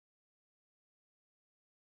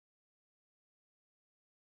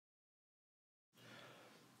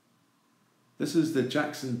This is the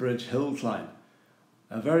Jackson Bridge hill climb,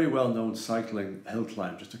 a very well-known cycling hill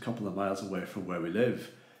climb just a couple of miles away from where we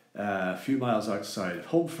live, a few miles outside of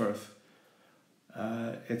Holmfirth.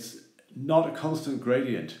 It's not a constant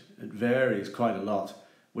gradient, it varies quite a lot,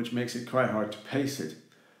 which makes it quite hard to pace it.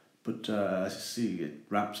 But as you see, it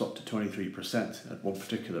ramps up to 23% at one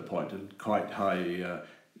particular point, and quite high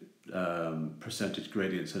percentage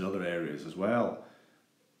gradients in other areas as well.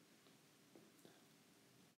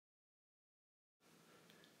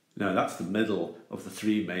 Now that's the middle of the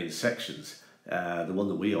three main sections, the one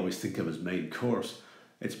that we always think of as main course.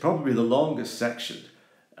 It's probably the longest section,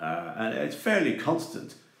 and it's fairly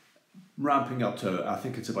constant, ramping up to, I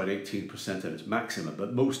think it's about 18% at its maximum,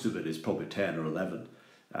 but most of it is probably 10 or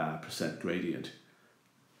 11% gradient.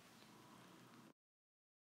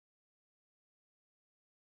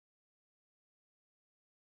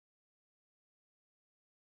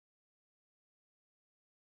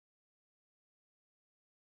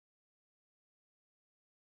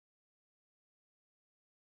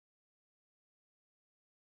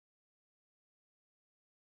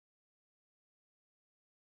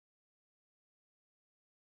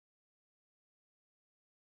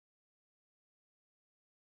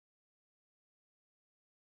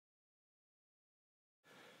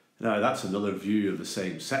 Now that's another view of the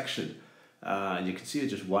same section, and you can see it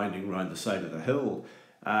just winding around the side of the hill,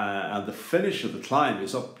 and the finish of the climb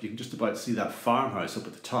is up. You can just about see that farmhouse up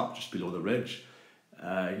at the top just below the ridge.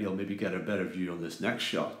 You'll maybe get a better view on this next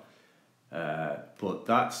shot, but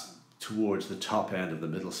that's towards the top end of the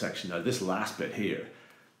middle section. Now this last bit here,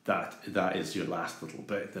 that is your last little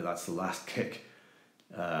bit, that's the last kick,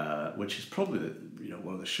 which is probably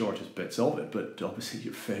one of the shortest bits of it, but obviously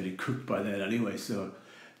you're fairly cooked by then anyway, so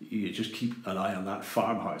you just keep an eye on that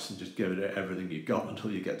farmhouse and just give it everything you got until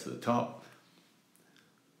you get to the top.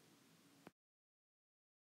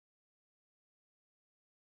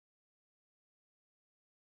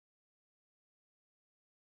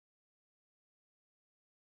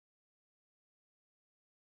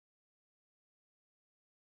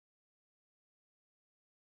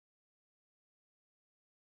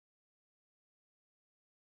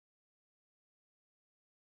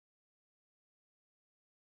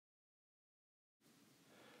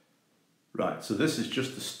 Right, so this is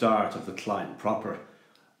just the start of the climb proper,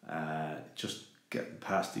 just getting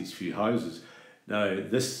past these few houses. Now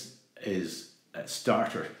this is a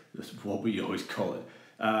starter, this is what we always call it,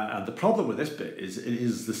 and the problem with this bit is it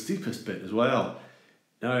is the steepest bit as well.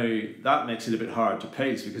 Now that makes it a bit hard to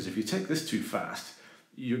pace, because if you take this too fast,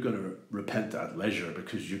 you're going to repent at leisure,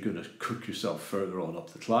 because you're going to cook yourself further on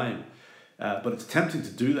up the climb. But it's tempting to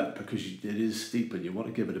do that because it is steep and you want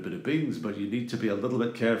to give it a bit of beans, but you need to be a little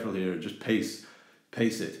bit careful here and just pace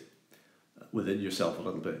it within yourself a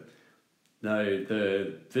little bit. Now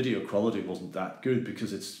the video quality wasn't that good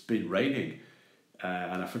because it's been raining,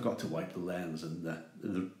 and I forgot to wipe the lens, and a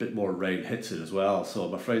bit more rain hits it as well, so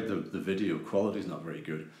I'm afraid the video quality is not very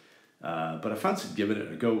good. But I fancied giving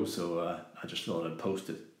it a go, so I just thought I'd post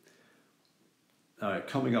it. Now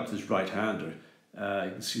coming up this right-hander,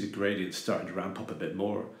 you can see the gradient starting to ramp up a bit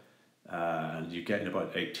more, and you're getting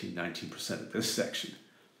about 18-19% at this section,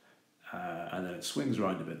 and then it swings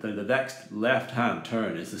around a bit. Then the next left-hand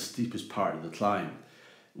turn is the steepest part of the climb,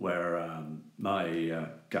 where my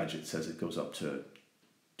gadget says it goes up to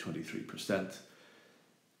 23%.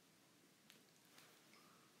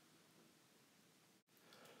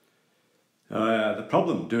 The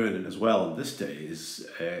problem doing it as well on this day is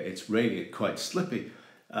it's raining quite slippy.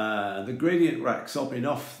 The gradient racks up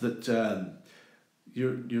enough that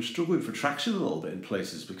you're struggling for traction a little bit in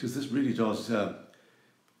places, because this really does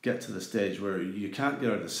get to the stage where you can't get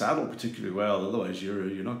out of the saddle particularly well. Otherwise, you're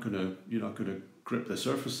not gonna grip the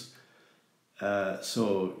surface.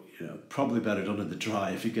 So probably better done in the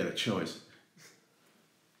dry if you get a choice.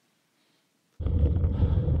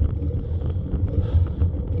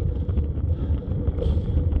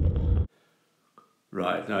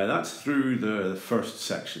 Right, now that's through the first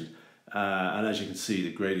section, and as you can see,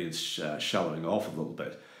 the gradient's shallowing off a little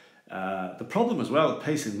bit. The problem as well with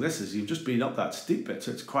pacing this is you've just been up that steep bit,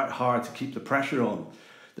 so it's quite hard to keep the pressure on.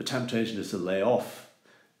 The temptation is to lay off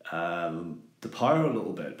the power a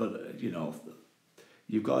little bit, but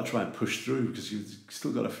you've got to try and push through because you've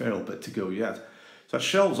still got a fair little bit to go yet. So it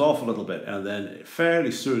shelves off a little bit, and then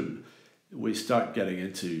fairly soon we start getting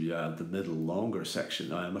into the middle longer section.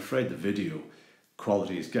 Now I'm afraid the video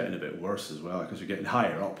quality is getting a bit worse as well, because you're getting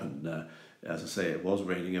higher up, and as I say, it was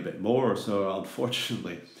raining a bit more, so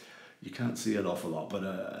unfortunately you can't see an awful lot. But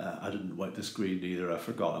I didn't wipe the screen either, I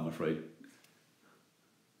forgot, I'm afraid.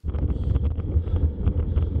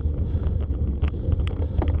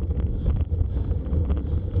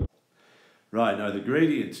 Right, now the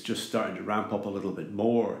gradient's just starting to ramp up a little bit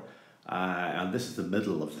more, and this is the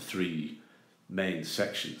middle of the three main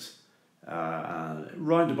sections.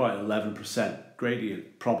 Round about 11%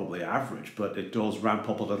 gradient, probably average, but it does ramp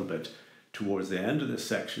up a little bit towards the end of this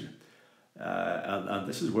section. And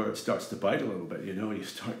this is where it starts to bite a little bit. You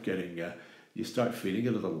start getting, you start feeling it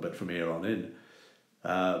a little bit from here on in.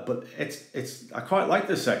 But I quite like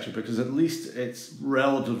this section because at least it's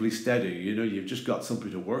relatively steady. You've just got something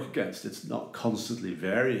to work against. It's not constantly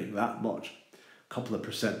varying that much, a couple of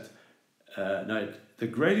percent. Now the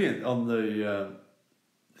gradient on the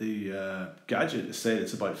gadget is saying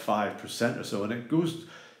it's about 5% or so, and it goes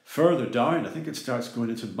further down. I think it starts going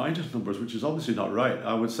into minus numbers, which is obviously not right.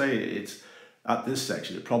 I would say it's at this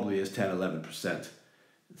section it probably is 10-11%.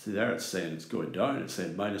 See there, it's saying it's going down. It's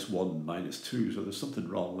saying -1, -2, so there's something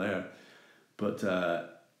wrong there. But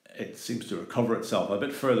it seems to recover itself a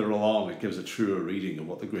bit further along. It gives a truer reading of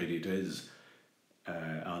what the gradient is.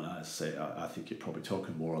 And I say, I think you're probably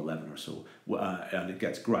talking more 11 or so. And it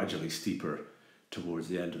gets gradually steeper towards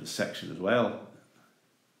the end of the section as well.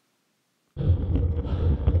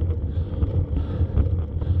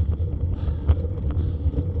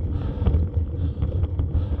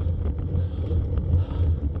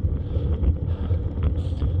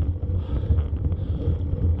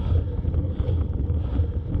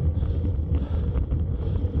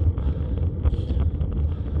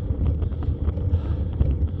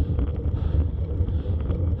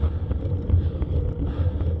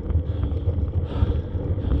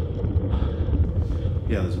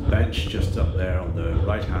 Yeah, there's a bench just up there on the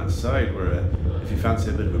right hand side where if you fancy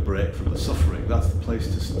a bit of a break from the suffering, that's the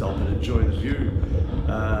place to stop and enjoy the view.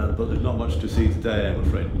 But there's not much to see today, I'm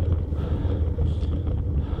afraid.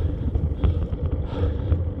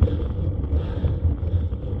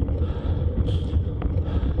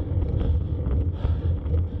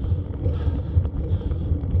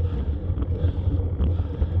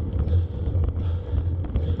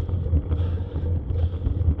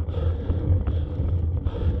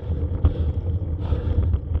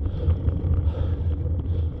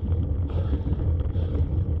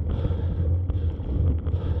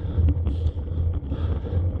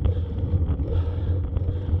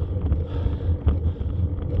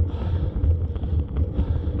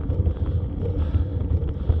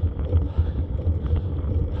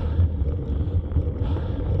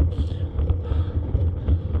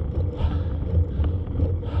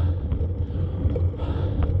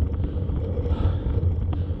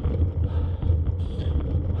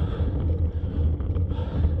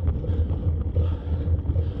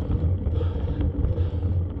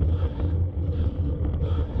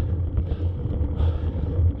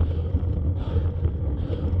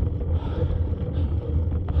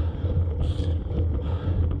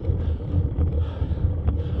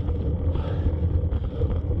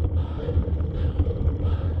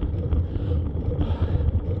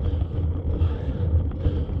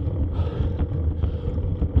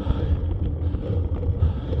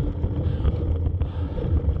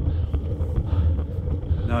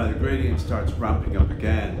 Now the gradient starts ramping up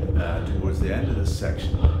again towards the end of this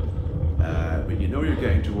section. But you're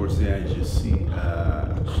getting towards the end, you see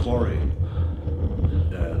a quarry,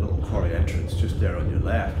 a little quarry entrance just there on your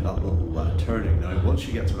left, that little turning. Now once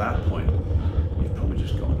you get to that point, you've probably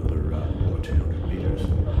just got another 1 or 200 metres,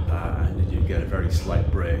 and then you get a very slight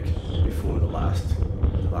break before the last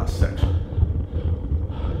section.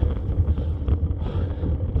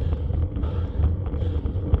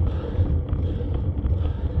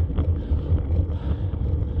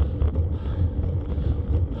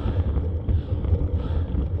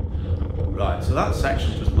 Right, so that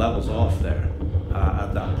section just levels off there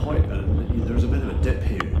at that point, and there's a bit of a dip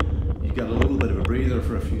here. You get a little bit of a breather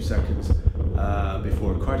for a few seconds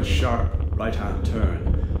before quite a sharp right-hand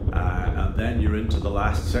turn, and then you're into the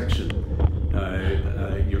last section.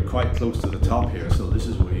 You're quite close to the top here, so this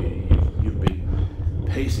is where you've been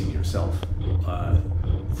pacing yourself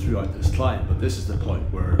throughout this climb, but this is the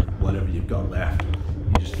point where whatever you've got left,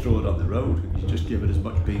 you just throw it on the road. You just give it as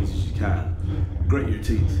much beans as you can, grit your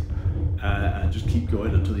teeth, and just keep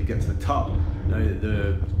going until you get to the top. Now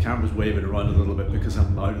the camera's waving around a little bit because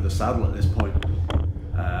I'm out of the saddle at this point,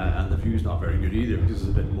 and the view's not very good either because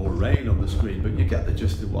there's a bit more rain on the screen, but you get the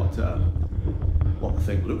gist of what the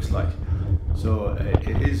thing looks like. So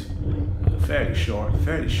it is a fairly short,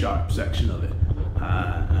 fairly sharp section of it,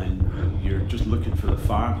 and you're just looking for the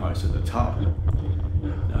farmhouse at the top.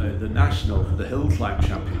 Now the hill climb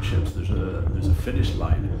championships, there's a finish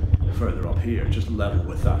line further up here, just level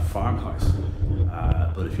with that farmhouse.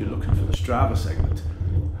 But if you're looking for the Strava segment,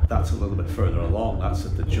 that's a little bit further along. That's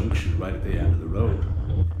at the junction right at the end of the road.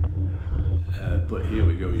 But here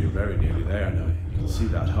we go, you're very nearly there now. You can see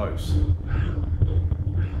that house.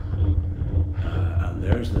 And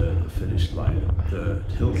there's the finish line. The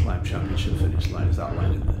Hill Climb Championship finish line is that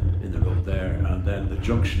line in the road there. And then the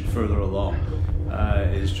junction further along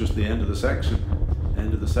is just the end of the section,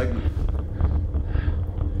 end of the segment.